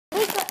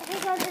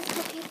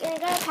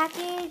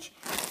package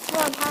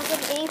from House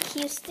of Ink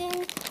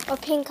Houston or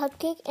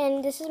Pinkkupcake,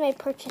 and this is my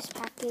purchase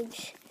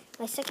package,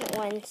 my second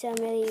one. So I'm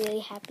really, really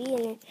happy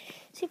and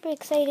super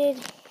excited.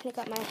 I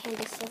got my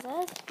handy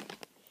scissors.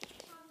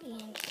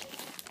 And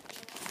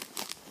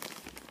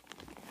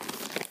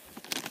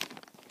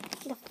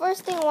the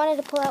first thing I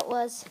wanted to pull out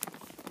was,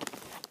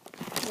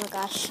 oh my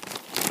gosh.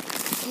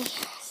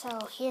 So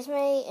here's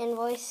my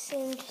invoice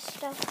and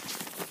stuff.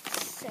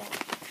 So,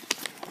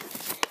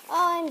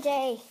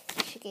 OMG,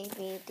 she gave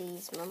me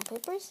these mom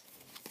papers.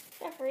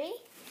 They're free?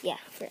 Yeah,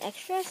 for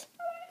extras.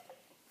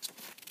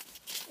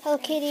 Hello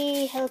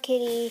Kitty, Hello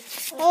Kitty,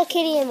 Hello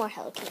Kitty, and more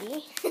Hello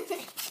Kitty.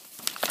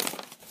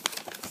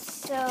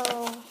 So,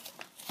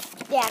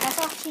 yeah, that's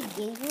all she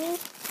gave me.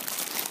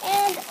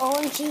 And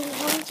OMG,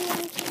 OMG,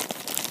 OMG.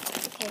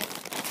 Okay.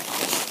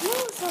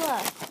 Smells a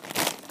lot.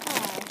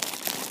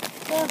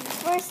 The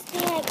first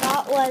thing I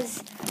got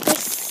was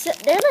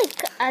they're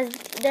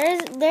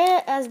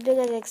as big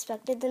as I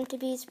expected them to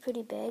be. It's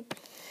pretty big.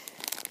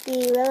 The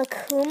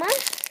Lilikuma.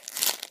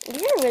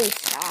 These are really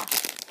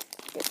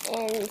soft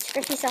and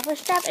squishy sulfur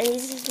strap, and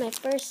this is my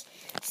first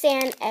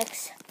Sand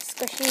X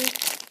squishy.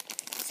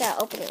 So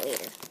I'll open it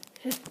later.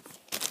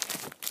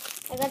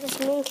 I got this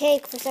moon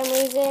cake for some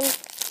reason.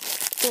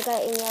 I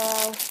got it in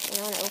yellow, and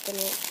I want to open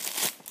it.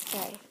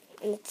 Sorry,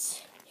 and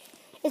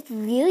it's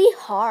really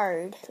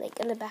hard. Like,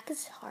 in the back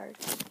is hard.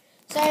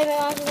 Sorry, my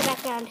mom's in the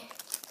background.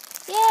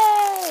 Yay!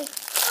 Oh my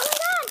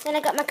god! Then I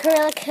got my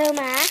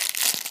Lilikuma.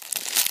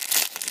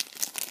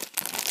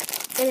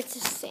 And it's a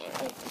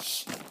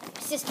sandwich.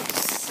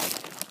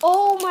 Sisters.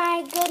 Oh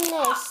my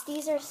goodness.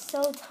 These are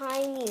so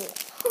tiny.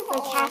 My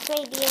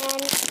Cafe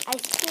Dan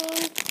ice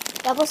cream.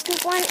 Double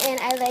scoop one. And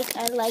I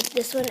like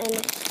this one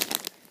and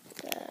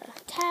the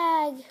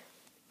tag.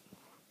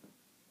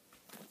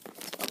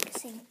 It's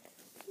focusing.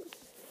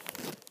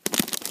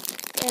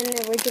 And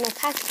the original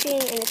packaging,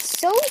 and it's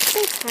so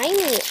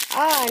tiny.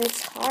 And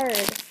it's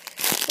hard.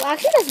 Well,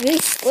 actually, that's really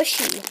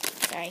squishy.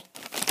 Sorry.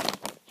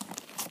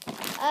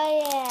 Oh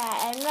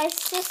yeah, and my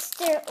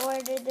sister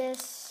ordered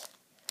this.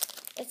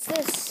 It's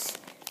this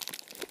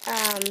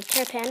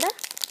Terra Panda,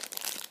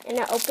 and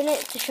I'll open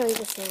it to show you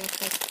the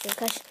sandwich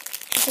because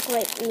she took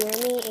right near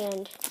me,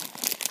 and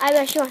I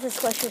bet she wants to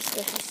squish her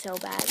squishy so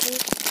badly.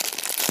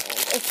 And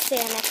it's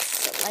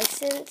Xanax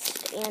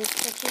licensed and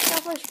squishy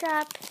sulfur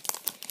strap.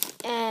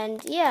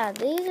 And yeah,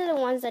 these are the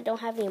ones that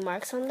don't have any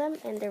marks on them,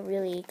 and they're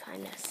really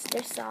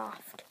they're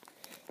soft.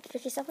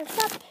 Squishy sulfur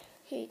strap.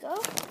 Here you go.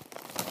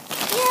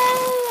 Yay!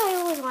 I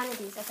always wanted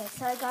these. Okay,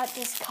 so I got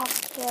this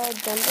cocktail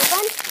jumbo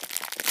bun.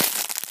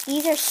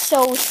 These are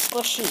so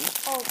squishy.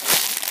 Oh,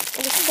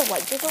 and this is the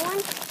white bigger one.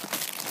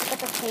 I got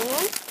the plain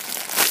one,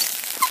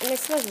 and it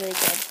smells really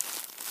good.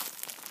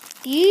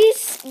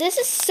 This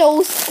is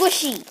so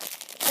squishy.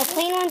 The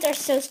plain ones are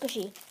so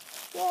squishy.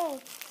 Yay!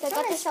 So I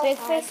got this big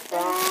face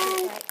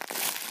brand.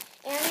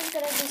 And it's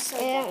gonna be so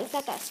And it's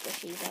not that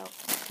squishy though.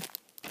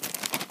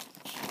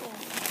 Yeah.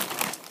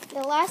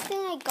 The last thing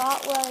I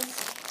got was,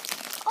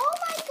 oh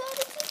my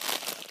god,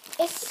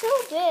 it's so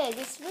big.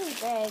 It's really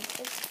big.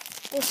 It's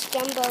this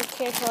jumbo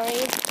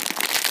territory,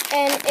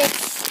 and it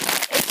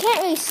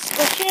can't really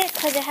squish it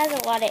because it has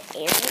a lot of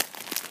air.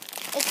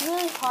 It's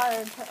really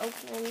hard to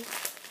open.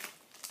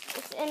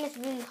 And it's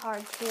really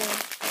hard too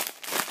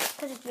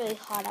because it's really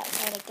hot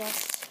outside, I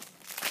guess.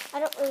 I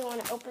don't really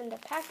want to open the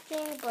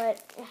packaging,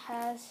 but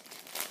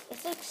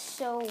it's like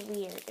so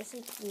weird. It's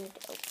like weird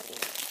to open it,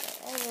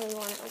 but I really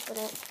want to open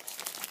it.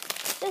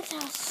 This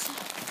house.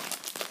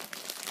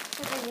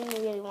 I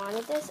really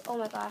wanted this. Oh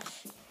my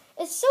gosh.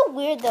 It's so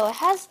weird though. It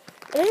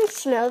doesn't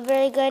smell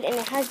very good, and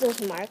it has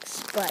those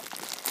marks, but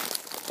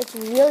it's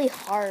really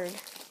hard.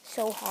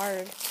 So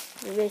hard.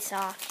 Really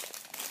soft.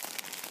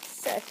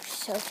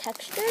 So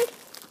textured.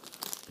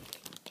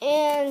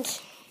 And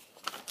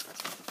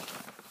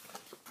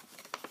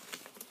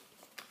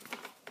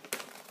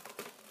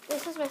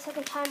this was my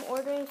second time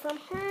ordering from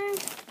her.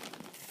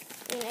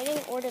 And I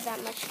didn't order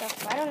that much stuff,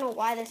 but I don't know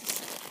why this is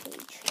such a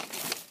page.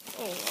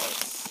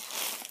 Anyways.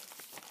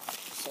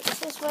 So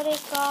this is what I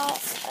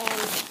got.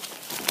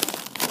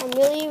 I'm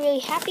really, really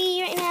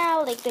happy right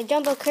now. Like, the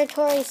jumbo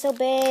curtory is so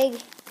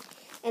big.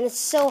 And it's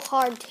so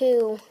hard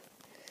too.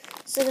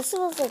 So this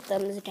was a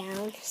thumbs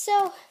down.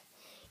 So,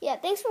 yeah,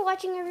 thanks for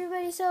watching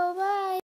everybody. So, bye.